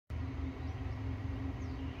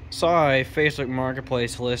Saw a Facebook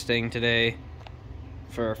Marketplace listing today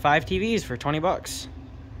for 5 TVs for 20 bucks.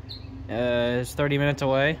 It's 30 minutes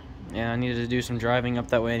away, and I needed to do some driving up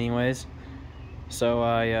that way anyways. So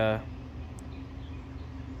I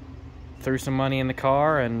threw some money in the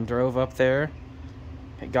car and drove up there.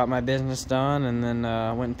 Got my business done, and then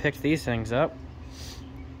went and picked these things up.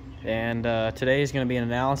 And today is going to be an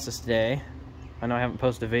analysis day. I know I haven't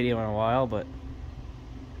posted a video in a while, but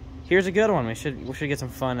here's a good one. We should get some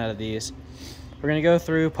fun out of these. We're going to go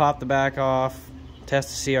through, pop the back off,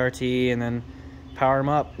 test the CRT, and then power them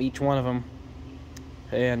up, each one of them.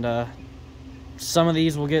 And some of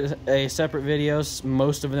these will get a separate video,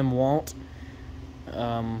 most of them won't.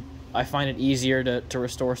 I find it easier to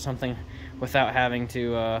restore something without having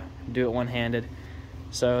to do it one-handed.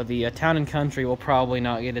 So the Town and Country will probably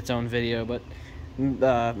not get its own video, but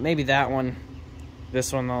maybe that one,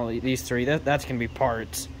 this one, these three, that's going to be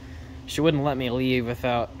parts. She wouldn't let me leave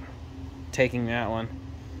without taking that one.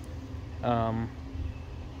 Have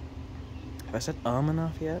I said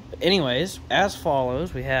enough yet? But anyways, as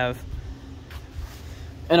follows, we have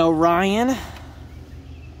an Orion,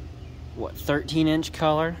 13-inch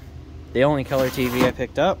color, the only color TV I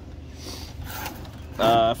picked up,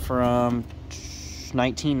 from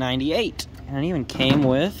 1998, and it even came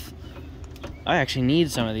with, I actually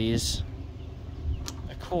need some of these,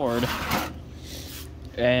 a cord,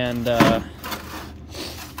 and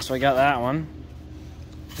so I got that one.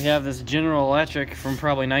 We have this General Electric from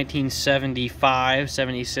probably 1975,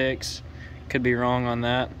 76, could be wrong on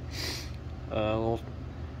that, little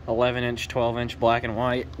 11-inch, 12-inch black and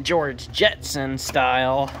white, George Jetson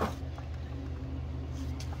style,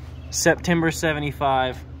 September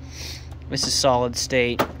 75. This is solid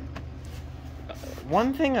state.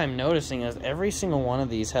 One thing I'm noticing is every single one of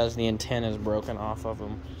these has the antennas broken off of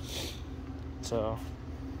them. So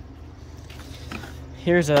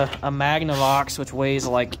here's a Magnavox, which weighs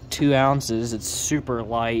like 2 ounces. It's super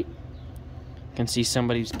light. You can see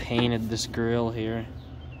somebody's painted this grill here.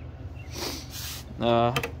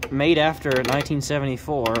 Made after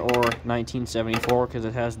 1974 or 1974 because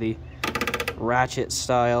it has the ratchet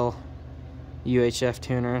style UHF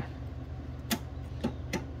tuner.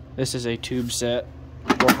 This is a tube set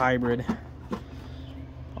or hybrid.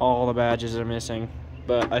 All the badges are missing,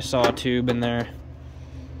 but I saw a tube in there.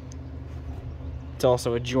 It's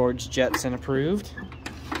also a George Jetson approved.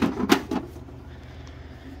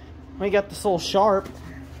 We got this little Sharp.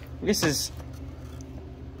 This is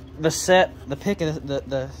the set, the pick of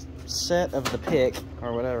the set of the pick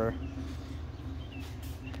or whatever.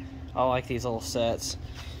 I like these little sets.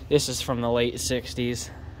 This is from the late 60s.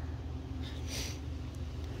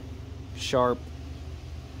 Sharp.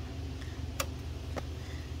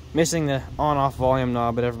 Missing the on-off volume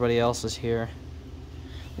knob, but everybody else is here.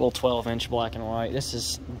 Little 12-inch black and white. This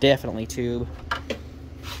is definitely tube.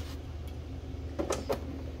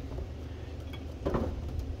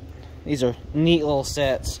 These are neat little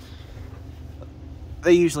sets.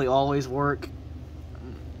 They usually always work.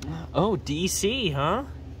 Oh, DC, huh?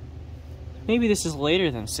 Maybe this is later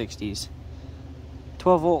than 60s.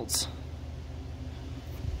 12 volts.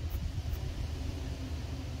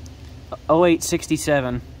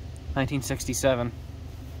 0867, 1967.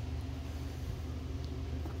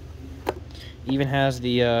 Even has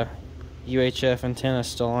the UHF antenna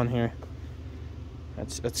still on here.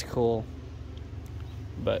 That's cool.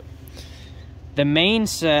 But the main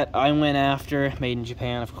set I went after, made in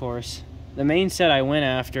Japan, of course. The main set I went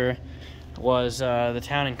after was the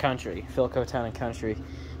Town and Country, Philco Town and Country.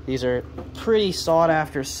 These are pretty sought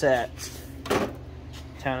after sets,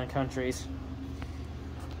 Town and Countries.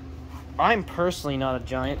 I'm personally not a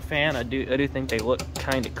giant fan. I do think they look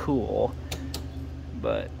kind of cool,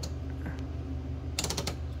 but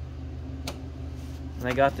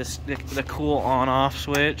they got this the cool on-off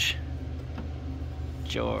switch.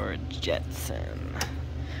 George Jetson.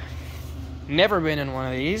 Never been in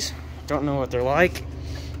one of these. Don't know what they're like.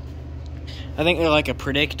 I think they're like a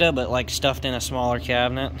Predicta, but like stuffed in a smaller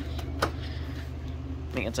cabinet.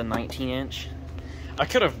 I think it's a 19-inch. I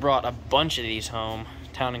could have brought a bunch of these home.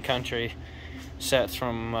 Town and Country sets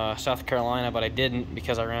from South Carolina, but I didn't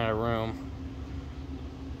because I ran out of room.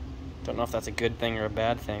 Don't know if that's a good thing or a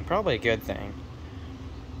bad thing. Probably a good thing.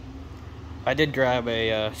 I did grab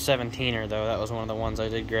a 17er though. That was one of the ones I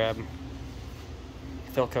did grab.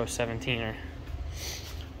 Philco 17er.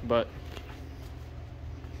 But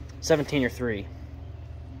 17 or 3.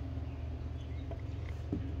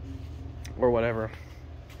 Or whatever.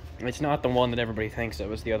 It's not the one that everybody thinks it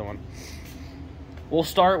was, the other one. We'll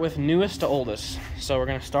start with newest to oldest. So we're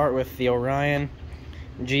going to start with the Orion,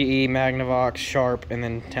 GE, Magnavox, Sharp, and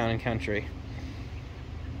then Town and Country.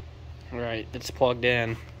 Right, it's plugged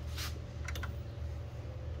in.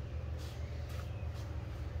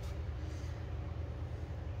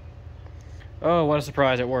 Oh, what a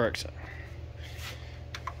surprise, it works.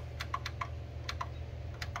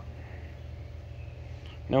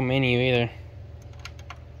 No menu either.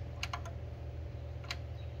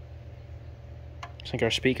 I think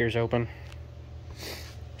our speaker's open.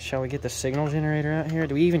 Shall we get the signal generator out here?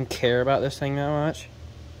 Do we even care about this thing that much?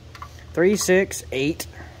 3, 6, 8,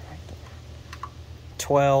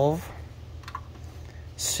 12,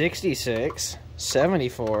 66,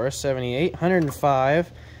 74, 78,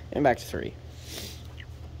 105, and back to 3.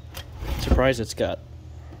 Surprised it's got...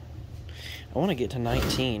 I want to get to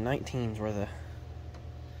 19. 19's where the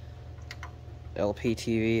LP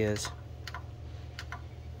TV is.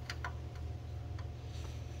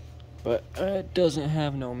 But it doesn't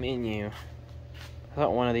have no menu. I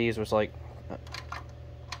thought one of these was like...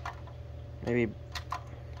 maybe...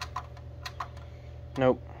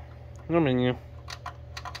 Nope. No menu.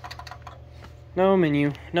 No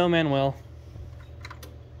menu. No Manuel.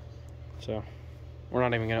 So, we're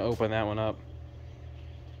not even going to open that one up.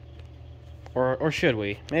 Or should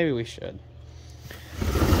we? Maybe we should.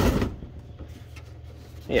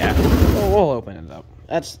 Yeah, we'll open it up.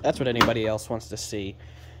 That's what anybody else wants to see.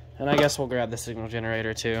 And I guess we'll grab the signal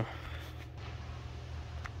generator too.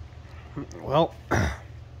 Well,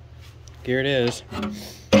 here it is.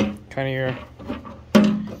 Kind of your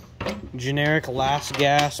generic last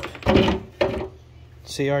gasp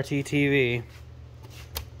CRT TV.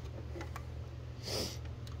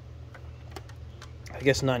 I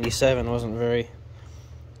guess 97 wasn't very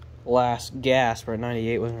last gasp, or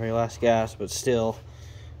 98 wasn't very last gasp, but still,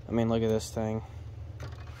 I mean, look at this thing.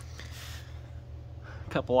 A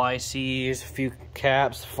couple ICs, a few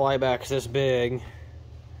caps, flybacks this big,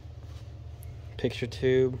 picture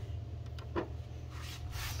tube.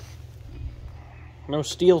 No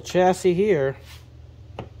steel chassis here.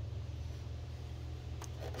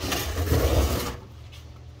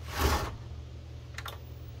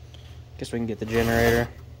 Guess we can get the generator.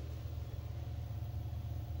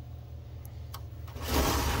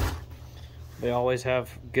 They always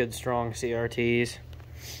have good, strong CRTs.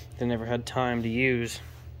 They never had time to use.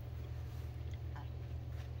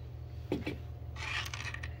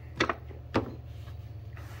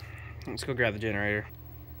 Let's go grab the generator.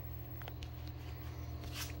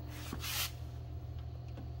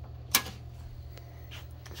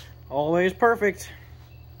 Always perfect.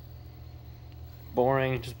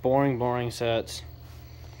 Boring, just boring sets.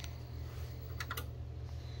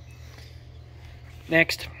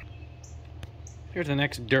 Next. Here's the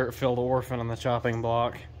next dirt-filled orphan on the chopping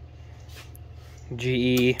block.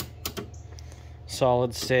 GE.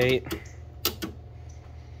 Solid state.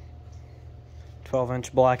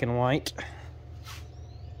 12-inch black and white.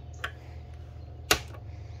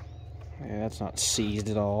 Yeah, that's not seized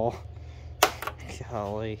at all.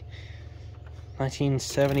 Golly.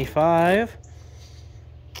 1975.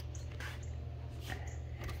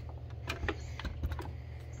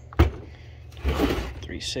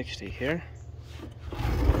 .360 here.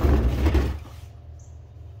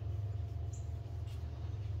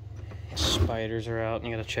 Spiders are out, and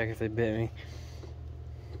you gotta check if they bit me.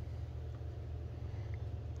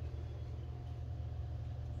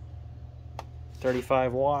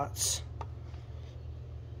 .35 watts.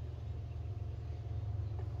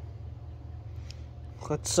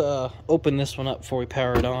 Let's open this one up before we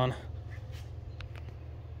power it on.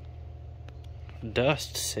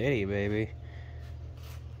 Dust City, baby.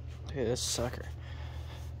 Look at this sucker.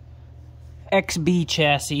 XB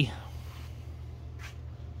chassis.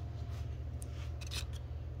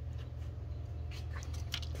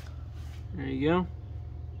 There you go.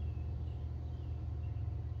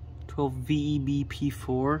 12 VEB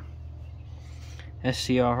P4.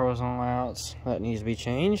 SCR horizontal outs. That needs to be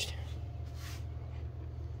changed.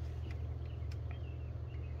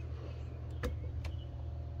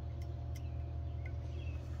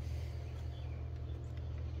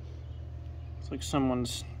 Looks like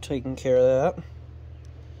someone's taking care of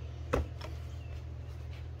that.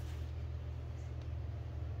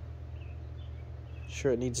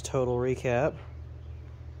 Sure, it needs a total recap.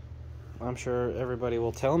 I'm sure everybody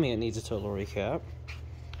will tell me it needs a total recap.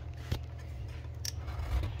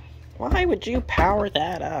 Why would you power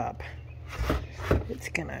that up? It's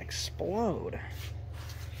gonna explode.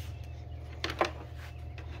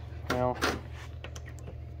 Well,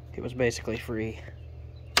 it was basically free.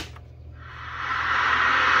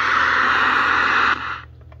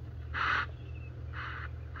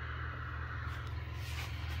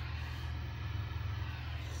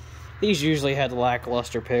 These usually had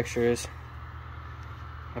lackluster pictures.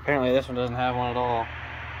 Apparently this one doesn't have one at all. Is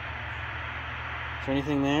there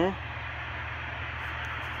anything there?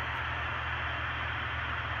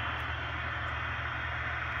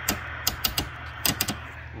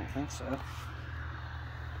 I don't think so.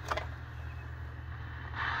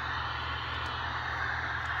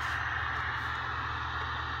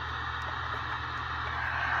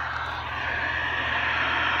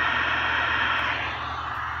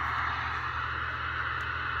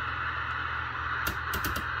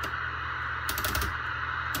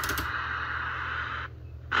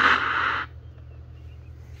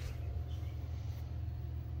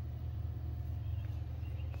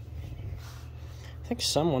 I think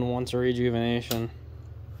someone wants a rejuvenation.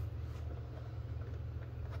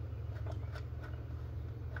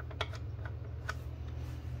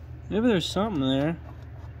 Maybe there's something there.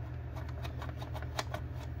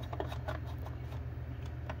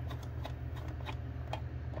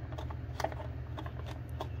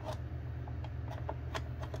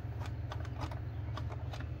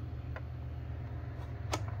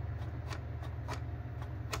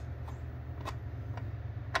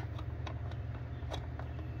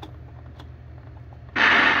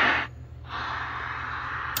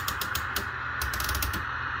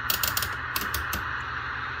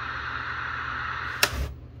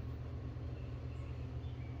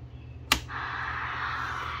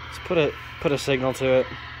 Put a signal to it.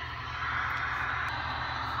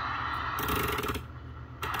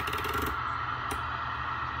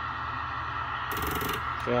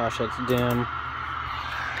 Gosh, that's dim.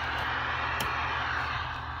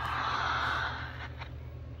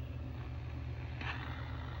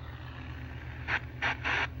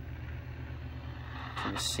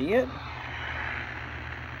 Can you see it?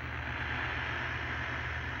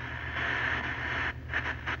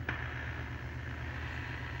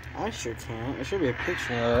 I sure can't. There should be a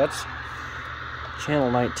picture. No, that's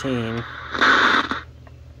channel 19.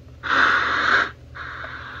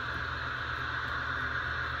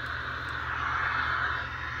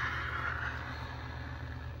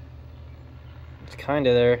 It's kind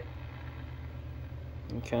of there.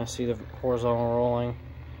 You kind of see the horizontal rolling.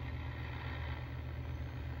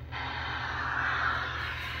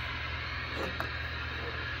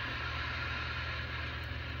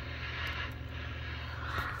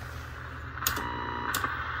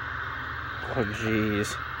 Oh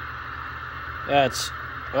jeez.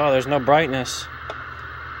 There's no brightness.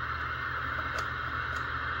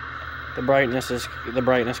 The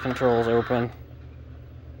brightness control is open.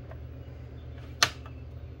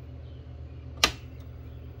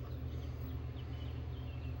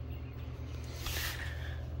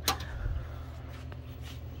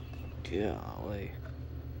 Golly.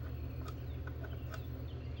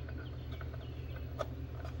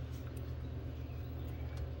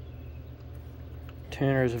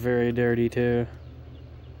 Tuner's very dirty too.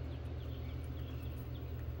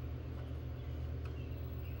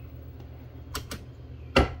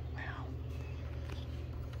 Wow.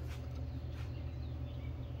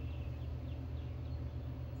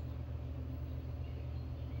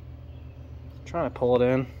 Trying to pull it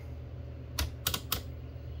in.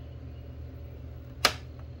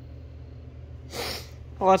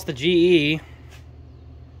 Well, that's the GE.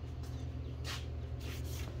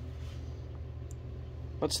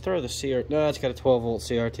 Let's throw the CRT. No, it's got a 12 volt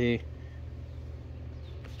CRT.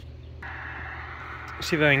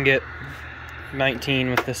 See if I can get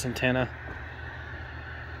 19 with this antenna.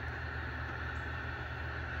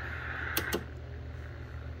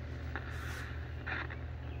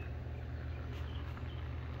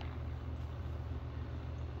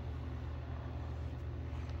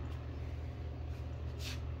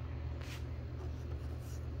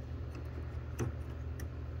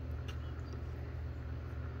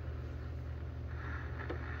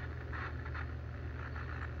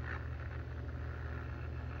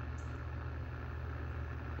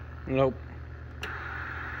 Nope.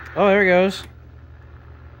 Oh, there it goes.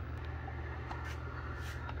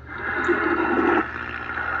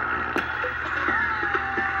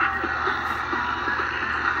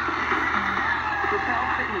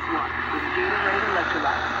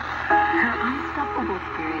 Her unstoppable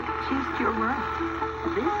spirit changed your world.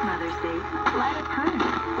 This Mother's Day, light a ton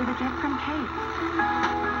with a gift from Kate.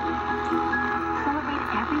 Celebrate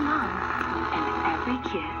every mom and every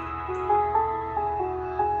kid.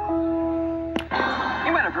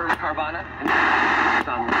 You might have heard of Carvana.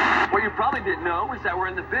 What you probably didn't know is that we're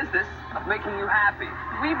in the business of making you happy.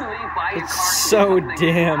 We believe buying a car It's so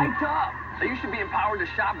dim. That you should be empowered to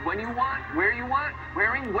shop when you want, where you want,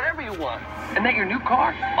 wearing whatever you want. And that your new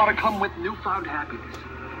car ought to come with newfound happiness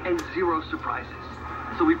and zero surprises.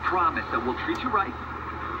 So we promise that we'll treat you right,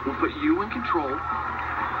 will put you in control,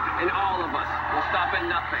 and all of us will stop at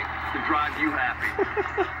nothing to drive you happy.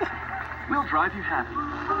 We'll drive you happy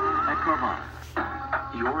at Carvana.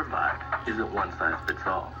 Your vibe isn't one size fits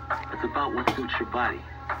all. It's about what suits your body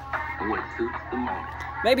and what suits the moment.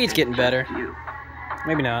 Maybe it's getting better. You.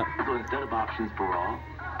 Maybe not. So instead of options for all,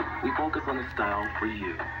 we focus on a style for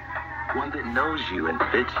you. One that knows you and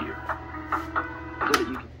fits you. So that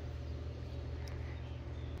you can...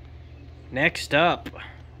 Next up,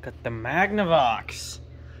 got the Magnavox.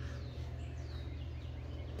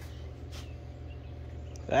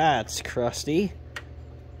 That's Crusty.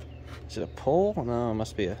 Is it a pull? No, it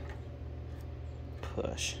must be a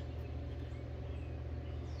push.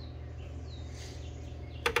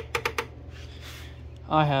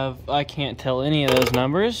 I can't tell any of those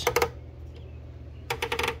numbers.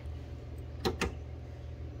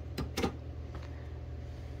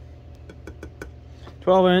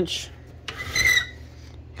 "12"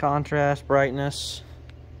 contrast, brightness.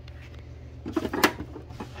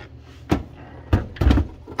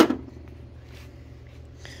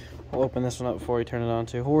 We'll open this one up before we turn it on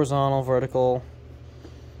to horizontal, vertical,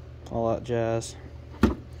 all that jazz.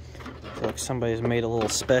 Looks like somebody's made a little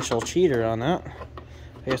special cheater on that.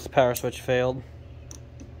 I guess the power switch failed.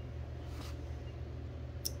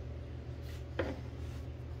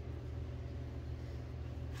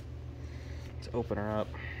 Let's open her up.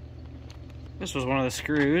 This was one of the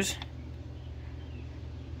screws.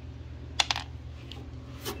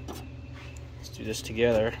 Let's do this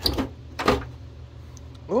together.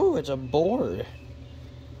 Ooh, it's a board.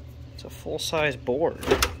 It's a full-size board.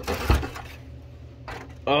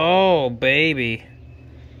 Oh, baby.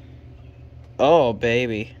 Oh,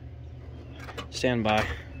 baby. Stand by.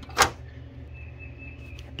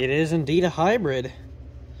 It is indeed a hybrid.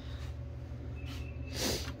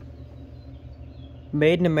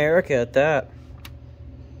 Made in America at that.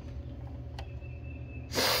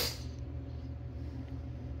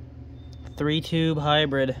 Three-tube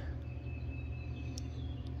hybrid.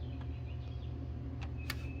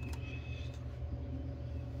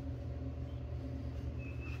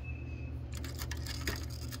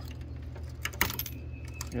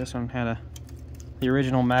 This one had the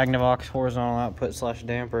original Magnavox horizontal output /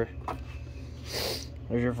 damper.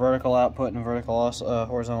 There's your vertical output and vertical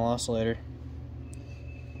horizontal oscillator.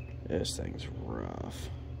 This thing's rough.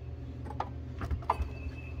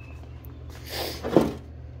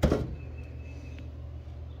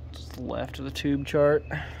 Just left of the tube chart.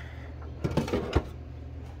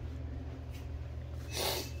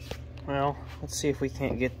 Well, let's see if we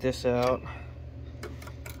can't get this out.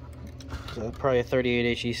 So probably a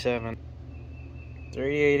 38HE7.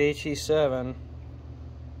 38HE7.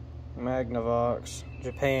 Magnavox.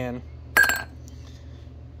 Japan.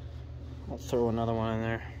 I'll throw another one in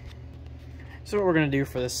there. So what we're going to do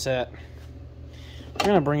for this set, we're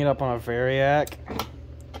going to bring it up on a Variac.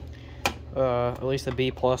 At least the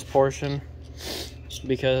B+ portion.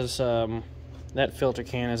 Because that filter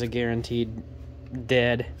can is a guaranteed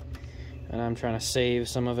dead. And I'm trying to save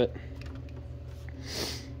some of it.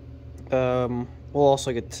 We'll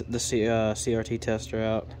also get the CRT tester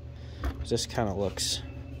out. This kind of looks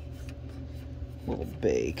a little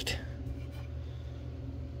baked.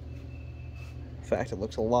 In fact, it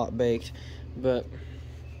looks a lot baked, but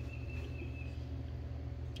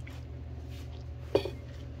let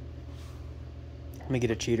me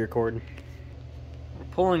get a cheater cord. We're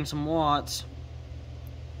pulling some watts.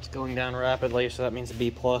 It's going down rapidly, so that means the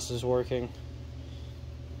B+ is working.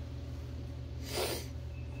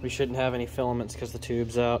 We shouldn't have any filaments because the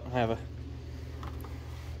tube's out. I have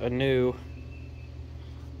a new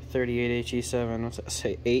 38HE7, what's that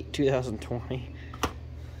say, 8, 2020.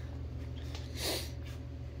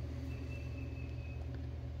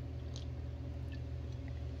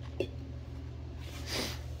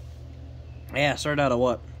 Yeah, started out at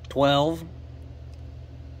what, 12?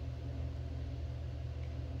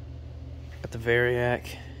 At the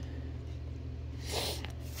Variac.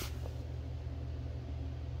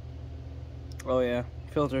 Oh yeah,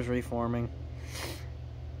 filter's reforming.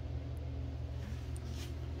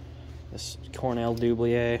 This Cornell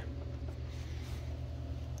Doublier.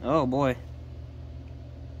 Oh boy.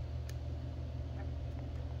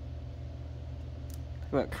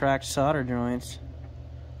 Look at cracked solder joints.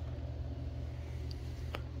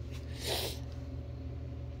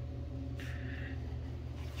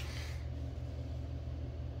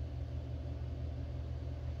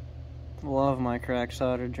 Love my cracked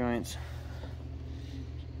solder joints.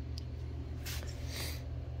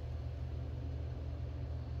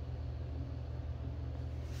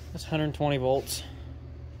 That's 120 volts.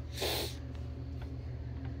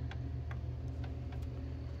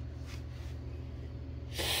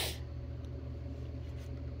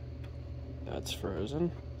 That's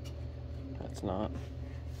frozen. That's not.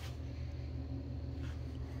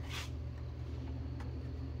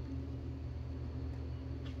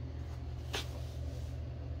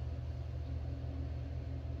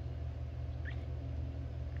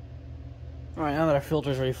 Alright, now that our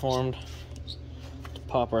filter's reformed, let's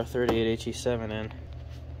pop our 38HE7 in.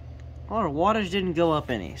 Well, our wattage didn't go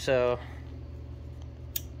up any, so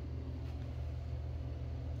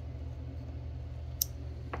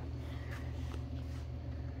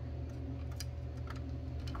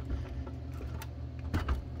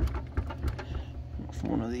if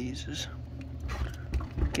one of these is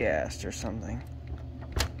gassed or something.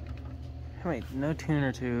 Wait, no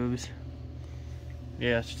tuner tubes.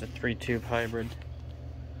 Yeah, it's just a 3-tube hybrid.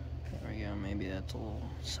 There we go, maybe that's a little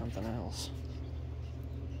something else.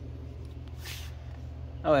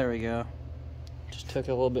 Oh, there we go. Just took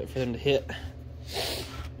a little bit for them to hit.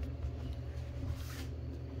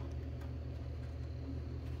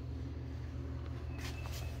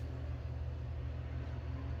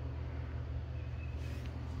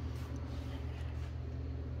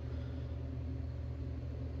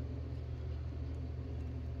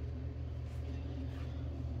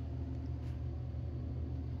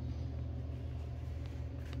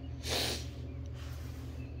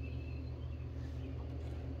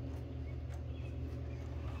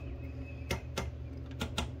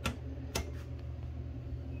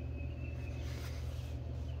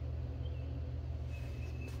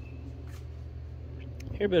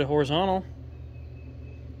 Here, a bit of horizontal.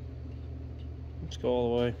 Let's go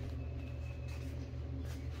all the way.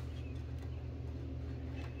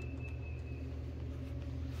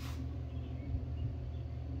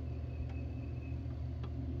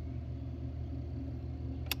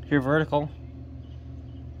 Here, vertical.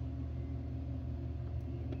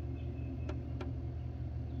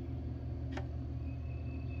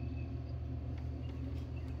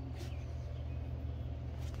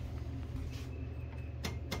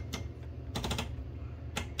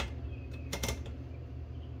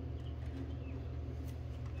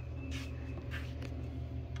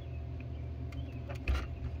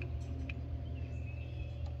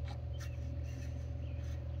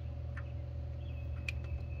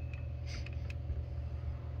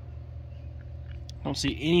 I don't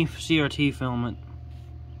see any CRT filament.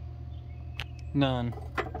 None.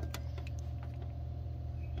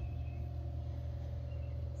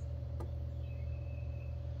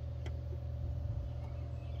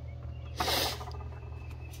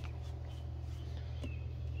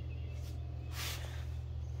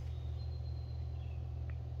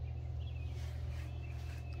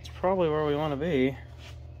 It's probably where we want to be.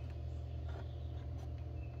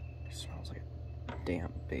 It smells like a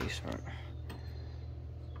damp basement.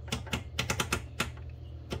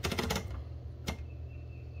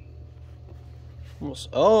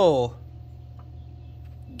 Oh,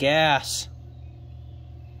 gas.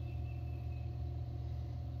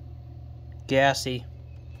 Gassy.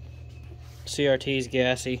 CRT's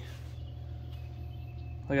gassy.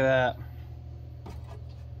 Look at that.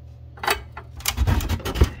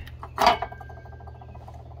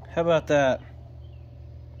 How about that?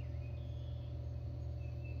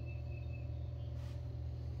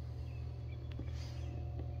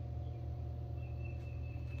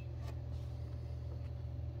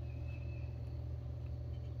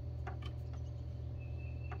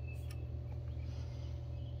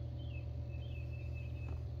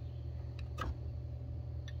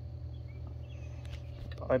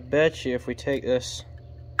 I bet you if we take this,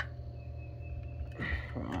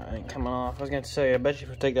 it ain't coming off. I was gonna say, I bet you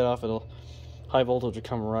if we take that off, it'll, high voltage will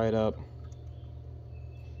come right up.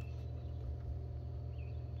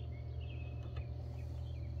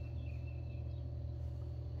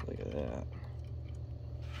 Look at that.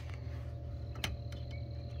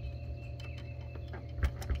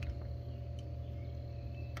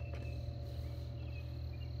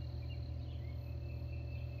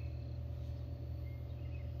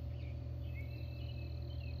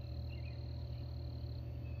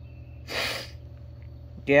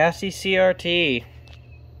 Gassy CRT.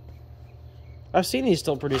 I've seen these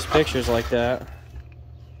still produce pictures like that.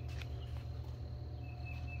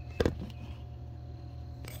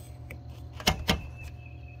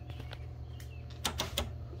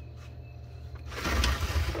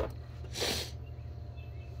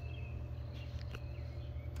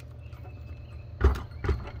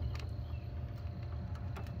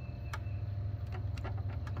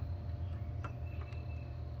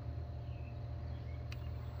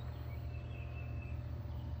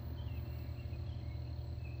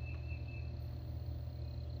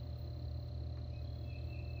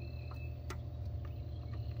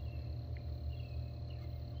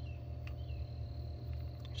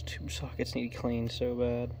 These tube sockets need cleaned so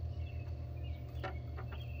bad.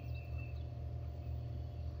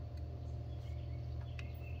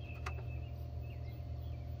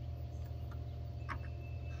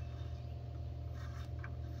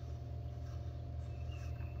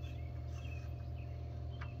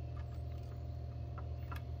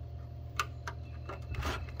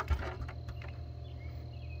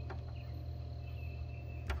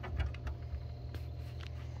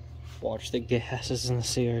 Watch the gases in the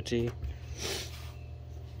CRT.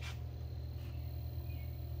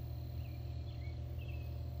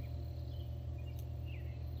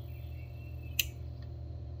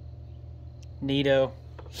 Neato.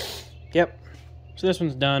 Yep. So this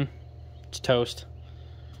one's done. It's toast.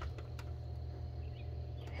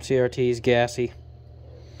 CRT's gassy.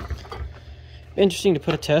 Interesting to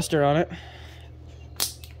put a tester on it.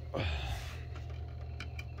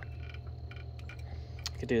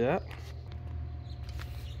 Could do that.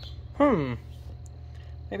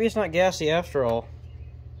 Maybe it's not gassy after all.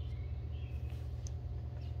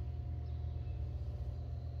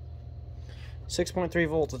 6.3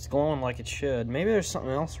 volts, it's glowing like it should. Maybe there's something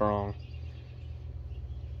else wrong.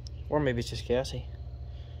 Or maybe it's just gassy.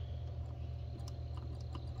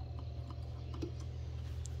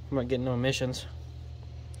 I'm not getting no emissions.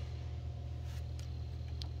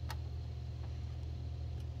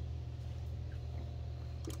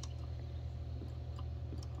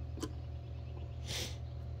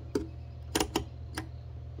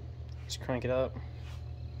 Let's crank it up.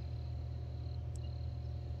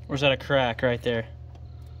 Or is that a crack right there?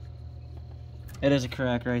 It is a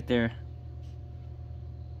crack right there.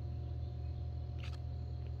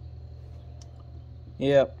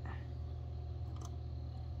 Yep.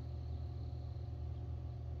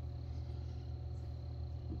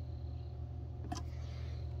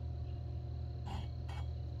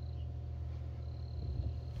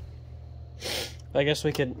 I guess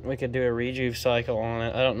we could do a rejuve cycle on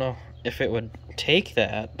it. I don't know if it would take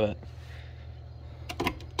that, but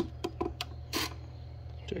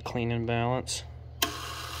do a clean and balance.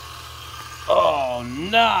 Oh,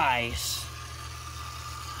 nice.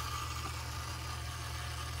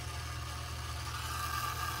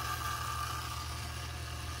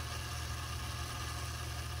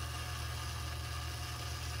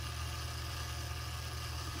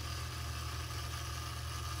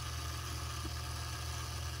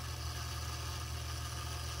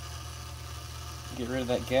 Get rid of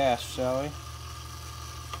that gas, shall we?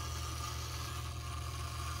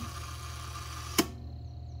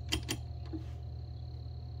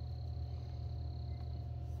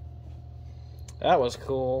 That was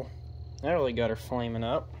cool. That really got her flaming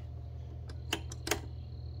up.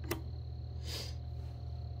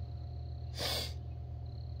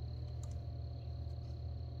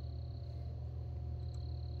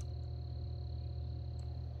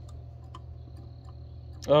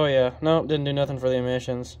 Oh yeah, no, didn't do nothing for the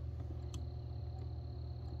emissions.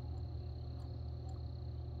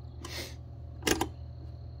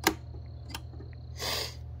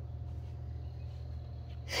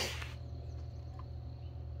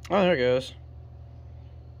 Oh, there it goes.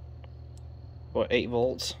 What, 8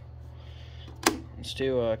 volts? Let's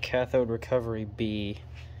do a cathode recovery B.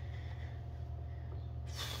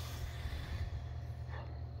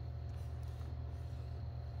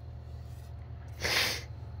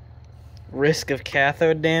 Risk of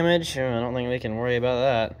cathode damage? I don't think we can worry about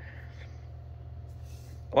that.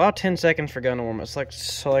 Allow 10 seconds for gun to warm up. Select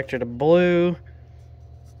selector to blue.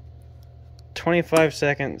 25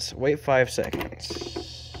 seconds. Wait 5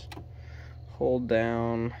 seconds. Hold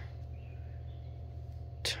down.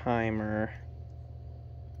 Timer.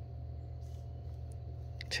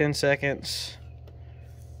 10 seconds.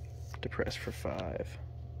 Depress for 5.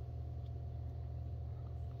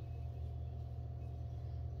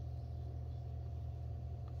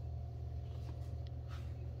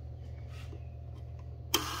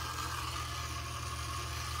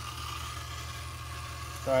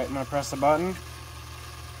 Alright, I'm going to press the button.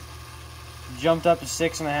 Jumped up to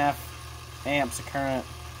 6.5 amps of current.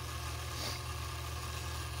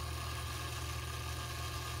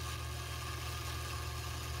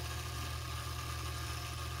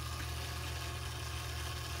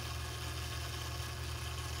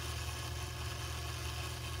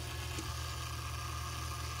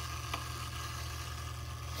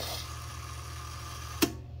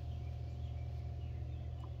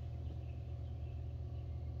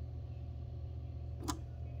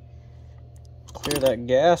 Clear that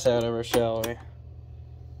gas out of her, shall we?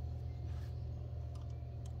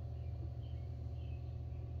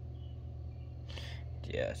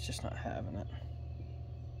 Yeah, it's just not having it.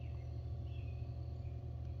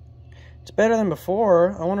 It's better than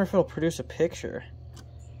before. I wonder if it'll produce a picture.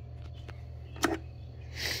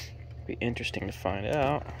 Be interesting to find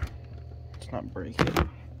out. Let's not break it.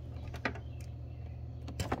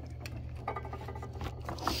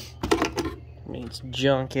 I mean, it's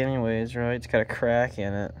junk anyways, right? It's got a crack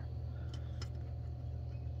in it.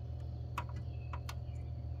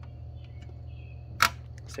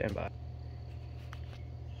 Stand by.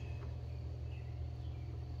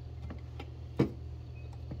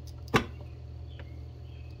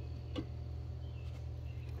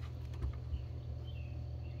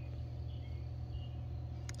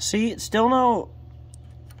 See, still no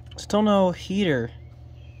heater.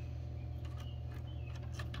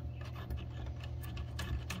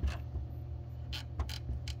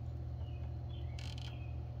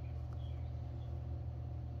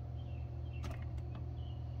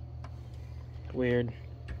 Weird.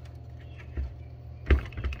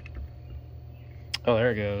 Oh,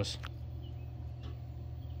 there it goes.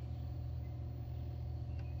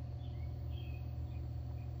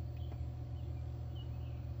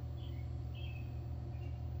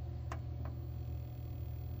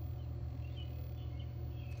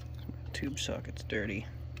 Tube socket's dirty.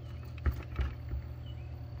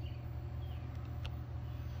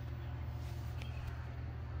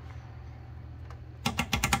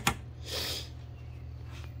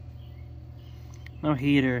 No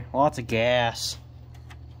heater, lots of gas.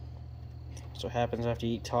 That's what happens after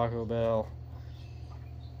you eat Taco Bell.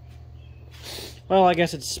 Well, I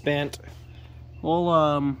guess it's spent.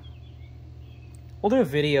 We'll do a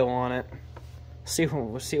video on it.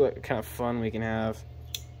 We'll see what kind of fun we can have.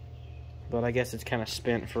 But I guess it's kind of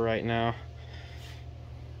spent for right now.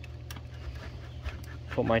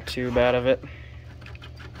 Pull my tube out of it.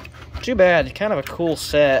 Too bad, kind of a cool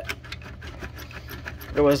set.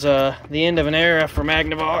 It was the end of an era for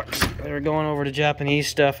Magnavox. They were going over to Japanese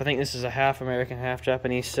stuff. I think this is a half American, half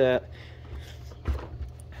Japanese set.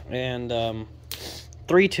 And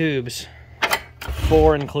 3 tubes.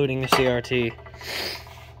 4 including the CRT.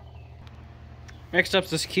 Next up's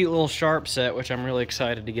this cute little Sharp set, which I'm really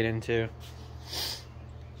excited to get into.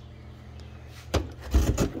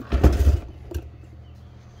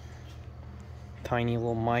 Tiny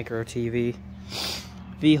little micro TV.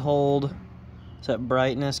 V-hold. Set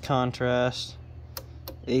brightness, contrast,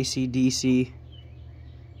 AC, DC,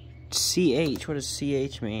 CH. What does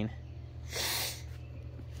CH mean?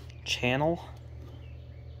 Channel?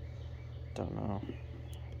 Don't know.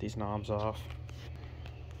 Get these knobs off.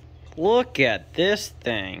 Look at this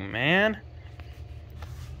thing, man.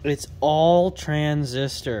 It's all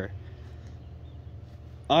transistor.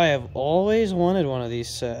 I have always wanted one of these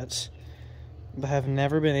sets, but have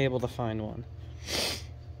never been able to find one.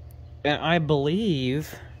 And I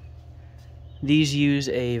believe these use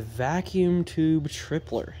a vacuum tube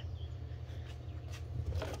tripler.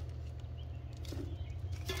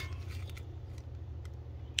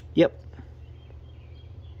 Yep.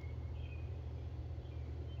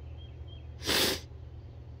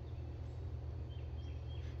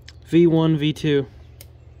 V1, V2.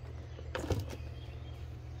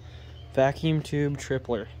 Vacuum tube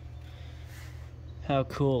tripler. How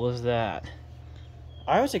cool is that?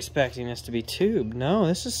 I was expecting this to be tube. No,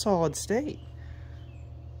 this is solid state.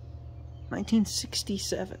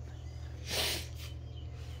 1967.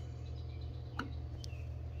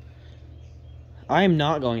 I am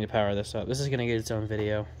not going to power this up. This is going to get its own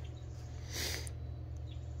video.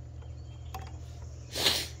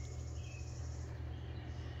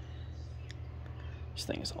 This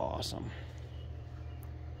thing is awesome.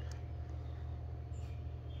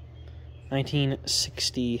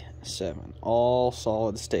 1967. All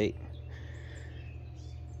solid state.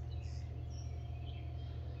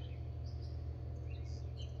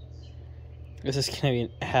 This is going to be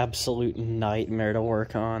an absolute nightmare to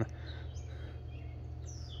work on.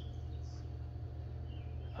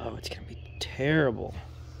 Oh, it's going to be terrible.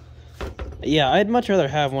 Yeah, I'd much rather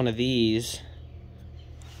have one of these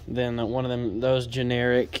than one of them, those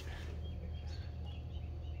generic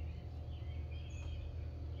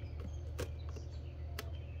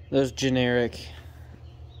those generic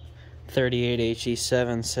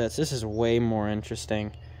 38HE7 sets. This is way more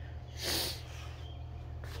interesting. This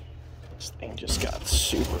thing just got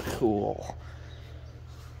super cool.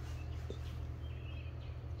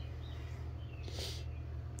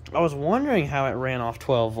 I was wondering how it ran off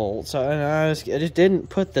 12 volts. I just didn't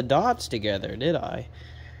put the dots together, did I?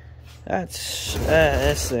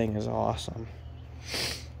 This thing is awesome.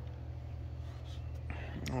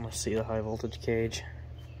 I want to see the high voltage cage.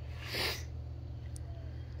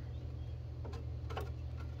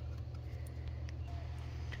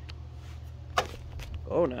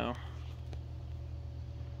 Oh no.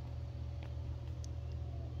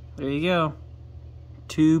 There you go.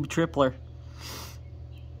 Tube tripler.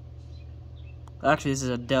 Actually, this is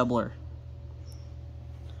a doubler.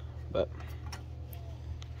 But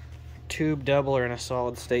tube doubler in a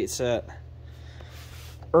solid state set.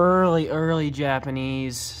 Early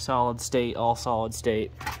Japanese solid state, all solid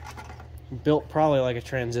state. Built probably like a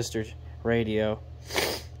transistor radio,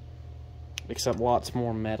 except lots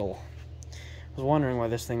more metal. I was wondering why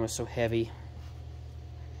this thing was so heavy.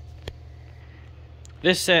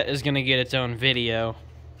 This set is gonna get its own video.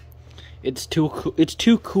 It's too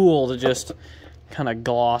cool to just kind of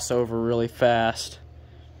gloss over really fast.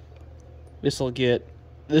 This'll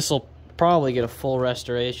probably get a full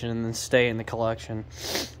restoration and then stay in the collection.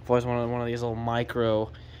 I've always wanted one of these little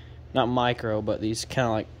not micro, but these kind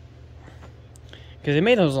of like, because they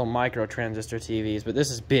made those little micro transistor TVs, but this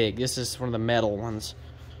is big. This is one of the metal ones.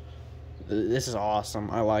 This is awesome.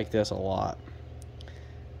 I like this a lot.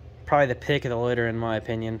 Probably the pick of the litter in my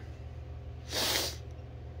opinion.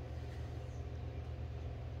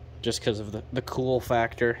 Just because of the cool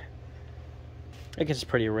factor. I guess it's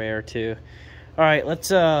pretty rare too. Alright, let's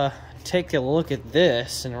take a look at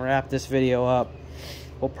this and wrap this video up.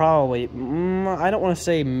 We'll probably, I don't want to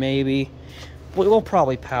say maybe, we'll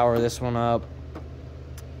probably power this one up.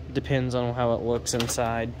 Depends on how it looks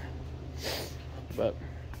inside. But,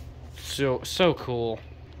 so cool.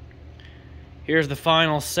 Here's the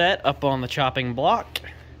final set up on the chopping block.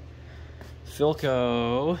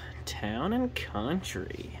 Philco Town and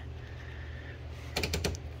Country.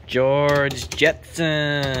 George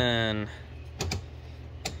Jetson.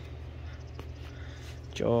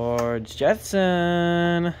 George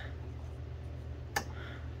Jetson.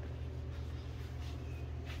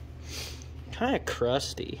 Kind of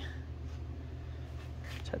crusty.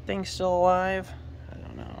 Is that thing still alive? I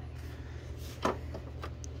don't know.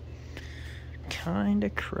 Kind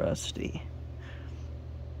of crusty.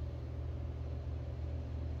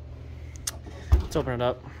 Let's open it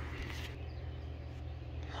up.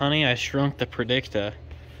 Honey, I Shrunk the Predicta.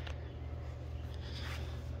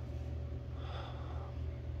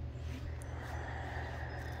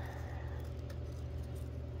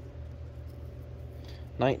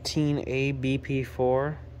 (19A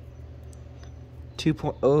BP4)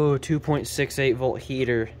 2.68 volt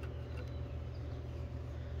heater.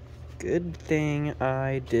 Good thing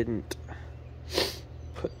I didn't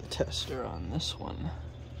put the tester on this one.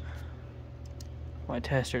 My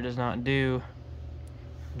tester does not do.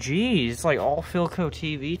 Geez, it's like all Philco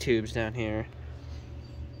TV tubes down here.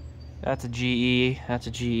 That's a GE, that's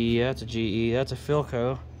a GE, that's a GE, that's a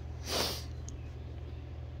Philco.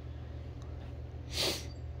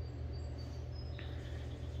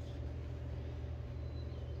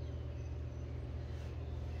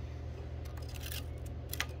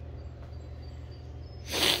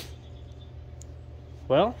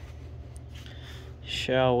 Well,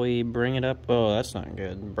 shall we bring it up? Oh, that's not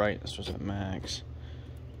good. Brightness was at max.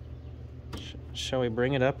 Shall we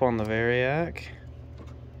bring it up on the Variac?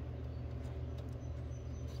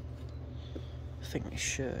 I think we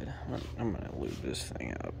should. I'm gonna lube this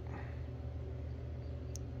thing up.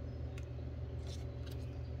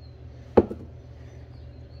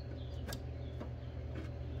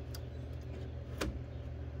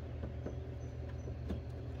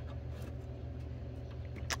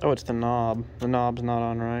 Oh, it's the knob. The knob's not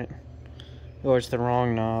on right. Or it's the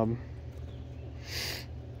wrong knob.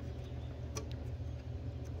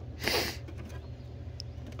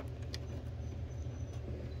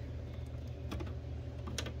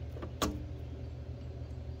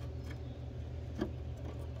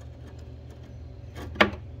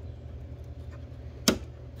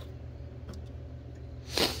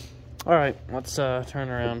 Alright, let's turn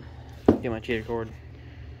around. Get my cheater cord.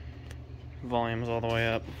 Volume's all the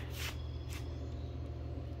way up.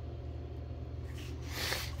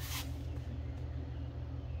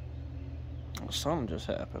 Oh, something just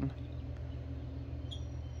happened.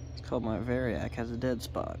 It's called my Variac has a dead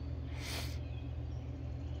spot.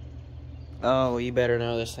 Oh, you better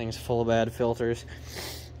know this thing's full of bad filters.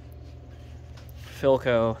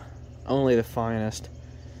 Philco, only the finest.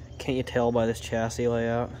 Can't you tell by this chassis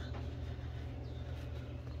layout?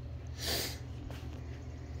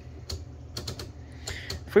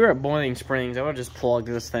 If we were at Boiling Springs, I would just plug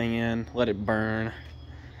this thing in, let it burn.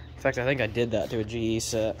 In fact, I think I did that to a GE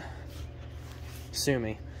set. Sue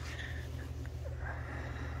me.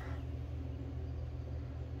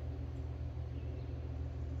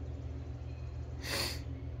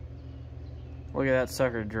 Look at that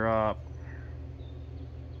sucker drop.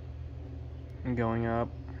 And going up.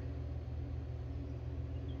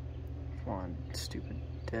 Come on, stupid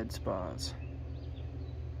dead spots.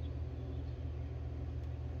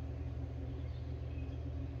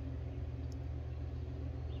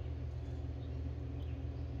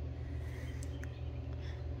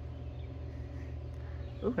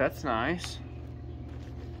 Ooh, that's nice.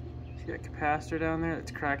 See that capacitor down there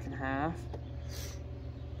that's cracked in half?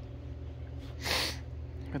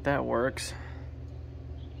 But that works.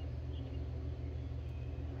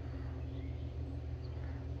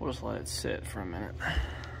 We'll just let it sit for a minute.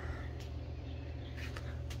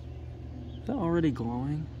 Is that already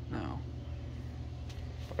glowing? No.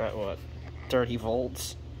 About what? 30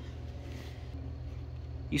 volts?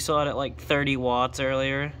 You saw it at like 30 watts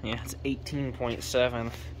earlier? Yeah, it's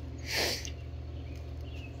 18.7.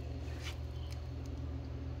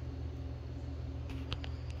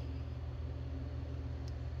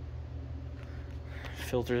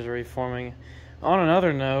 Filters are reforming. On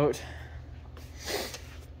another note,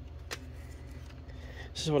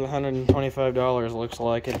 this is what $125 looks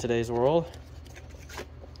like in today's world.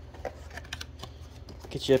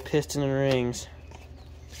 Get you a piston and rings.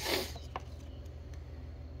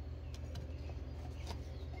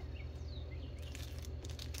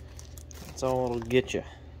 That's all it'll get you.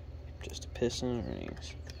 Just a piston and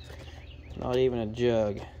rings. Not even a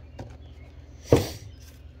jug.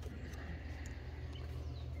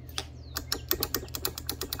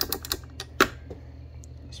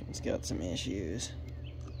 This one's got some issues.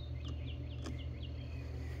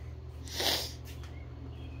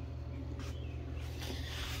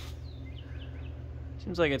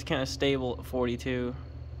 Seems like it's kind of stable at 42.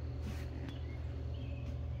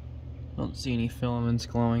 Don't see any filaments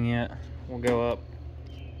glowing yet. We'll go up.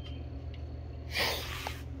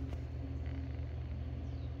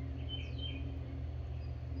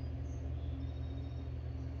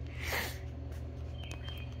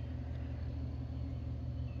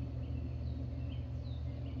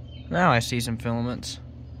 Now I see some filaments.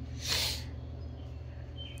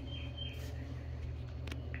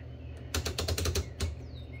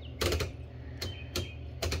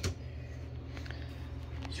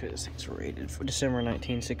 Sure, this thing's rated for December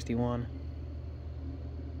 1961.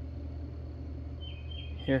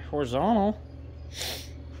 Here, horizontal.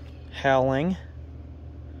 Howling.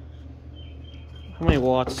 How many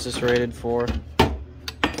watts is this rated for? It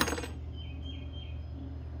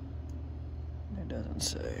doesn't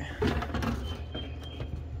say.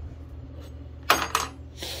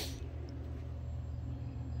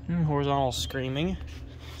 Horizontal screaming.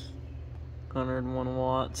 101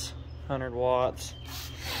 watts. 100 watts.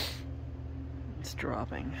 It's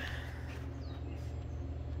dropping.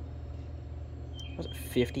 Was it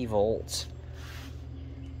 50 volts?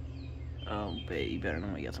 Oh, baby, better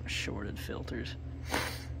know we got some shorted filters.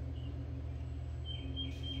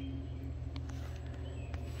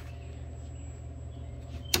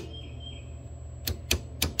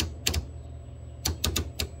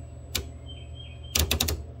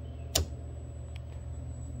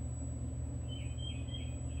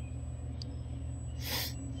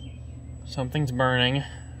 Something's burning.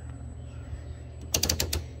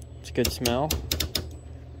 It's a good smell.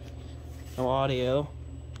 No audio.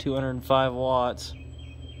 205 watts.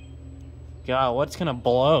 God, what's gonna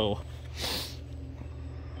blow?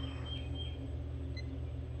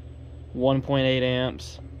 1.8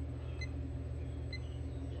 amps.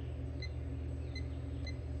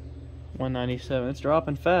 197. It's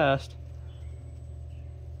dropping fast.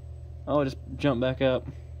 Oh, it just jumped back up.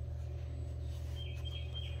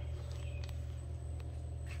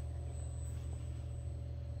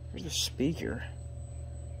 Where's the speaker?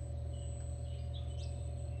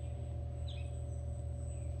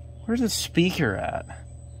 Where's the speaker at?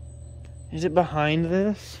 Is it behind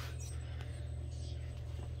this?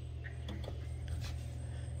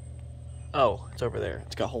 Oh, it's over there.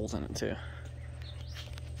 It's got holes in it too.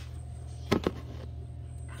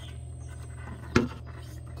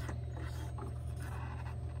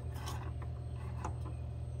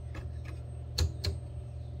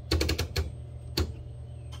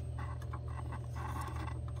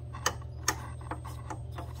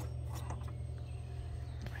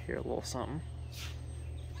 Here, a little something.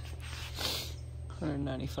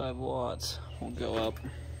 195 watts. We'll go up.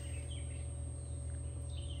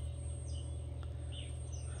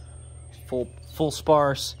 Full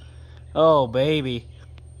sparse. Oh, baby.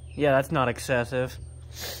 Yeah, that's not excessive.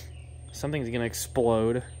 Something's gonna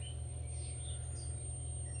explode.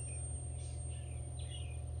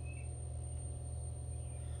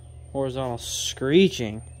 Horizontal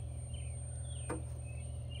screeching.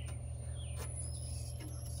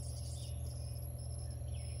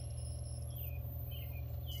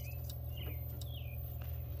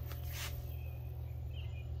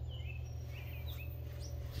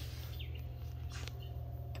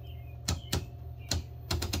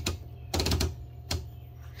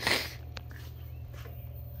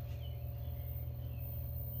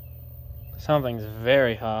 Something's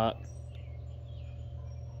very hot.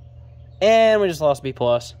 And we just lost B+.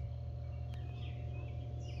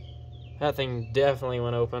 That thing definitely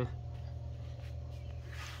went open.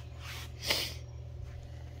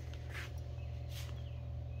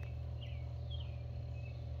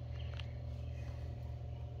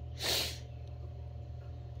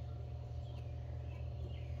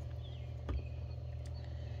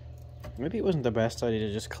 Maybe it wasn't the best idea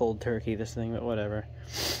to just cold turkey this thing, but whatever.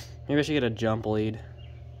 Maybe I should get a jump lead.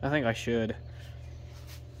 I think I should.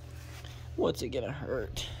 What's it gonna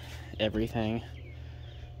hurt? Everything.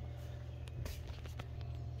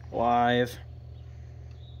 Live.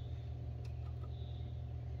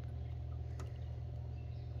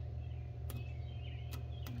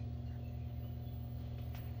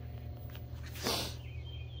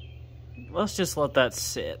 Let's just let that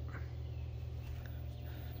sit.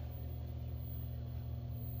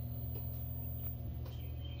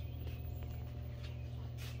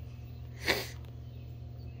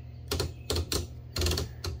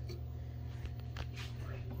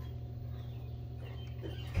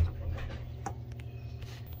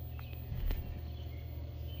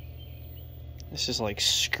 This is like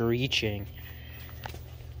screeching.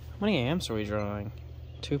 How many amps are we drawing?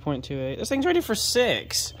 2.28. This thing's ready for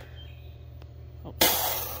 6.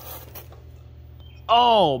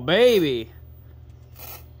 Oh, baby.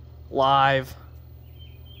 Live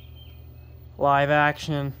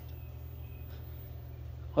action.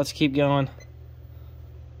 Let's keep going.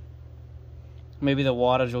 Maybe the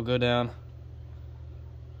wattage will go down.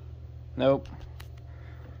 Nope.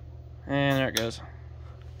 And there it goes.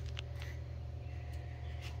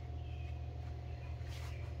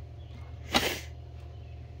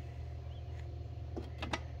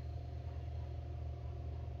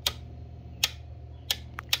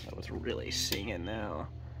 Really singing now.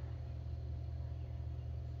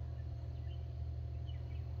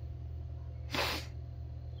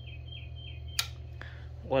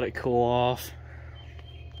 Let it cool off.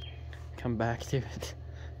 Come back to it.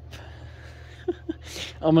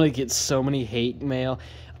 I'm gonna get so many hate mail.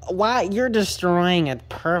 Why? You're destroying a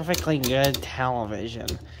perfectly good television.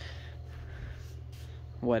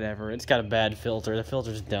 Whatever. It's got a bad filter. The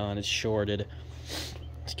filter's done. It's shorted.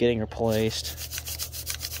 It's getting replaced.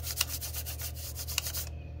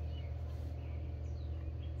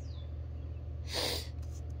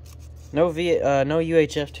 No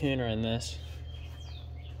UHF tuner in this.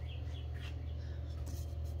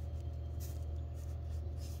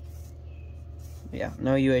 Yeah,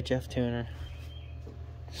 no UHF tuner.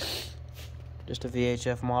 Just a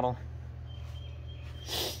VHF model.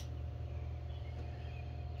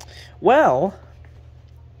 Well,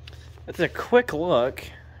 that's a quick look.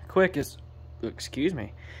 Quick as, excuse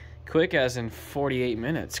me, quick as in 48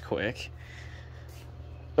 minutes quick.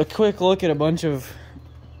 A quick look at a bunch of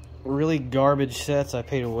really garbage sets I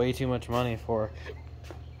paid way too much money for.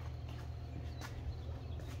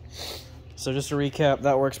 So just to recap,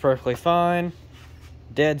 that works perfectly fine.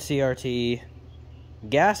 Dead CRT,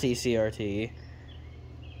 gassy CRT.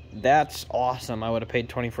 That's awesome. I would have paid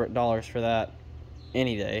 $24 for that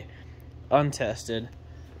any day. Untested.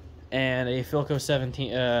 And a Philco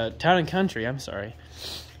 17, Town and Country, I'm sorry.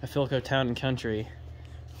 A Philco Town and Country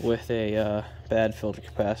with a bad filter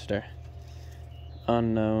capacitor.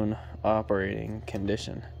 Unknown operating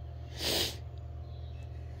condition.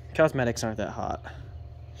 Cosmetics aren't that hot.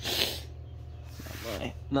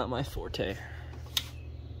 Not my forte.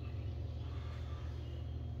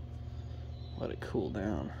 Let it cool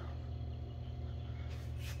down.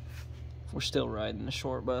 We're still riding the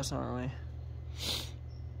short bus, aren't we?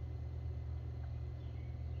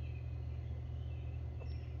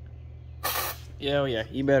 Yeah, oh yeah,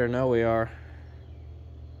 you better know we are.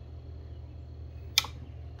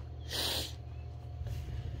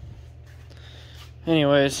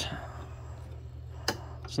 Anyways,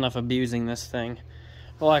 it's enough abusing this thing.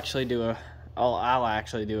 I'll actually do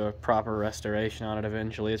a proper restoration on it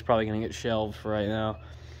eventually. It's probably gonna get shelved for right now.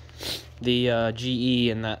 The GE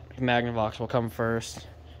and that Magnavox will come first.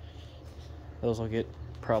 Those will get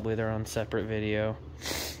probably their own separate video.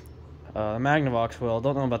 The Magnavox will.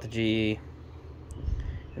 Don't know about the GE.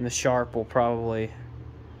 And the Sharp will probably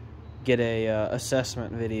get a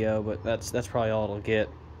assessment video, but that's probably all it'll get.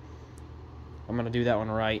 I'm gonna do that one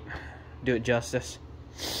right, do it justice.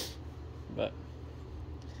 But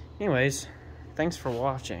anyways, thanks for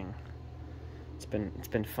watching. It's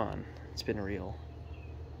been fun. It's been real.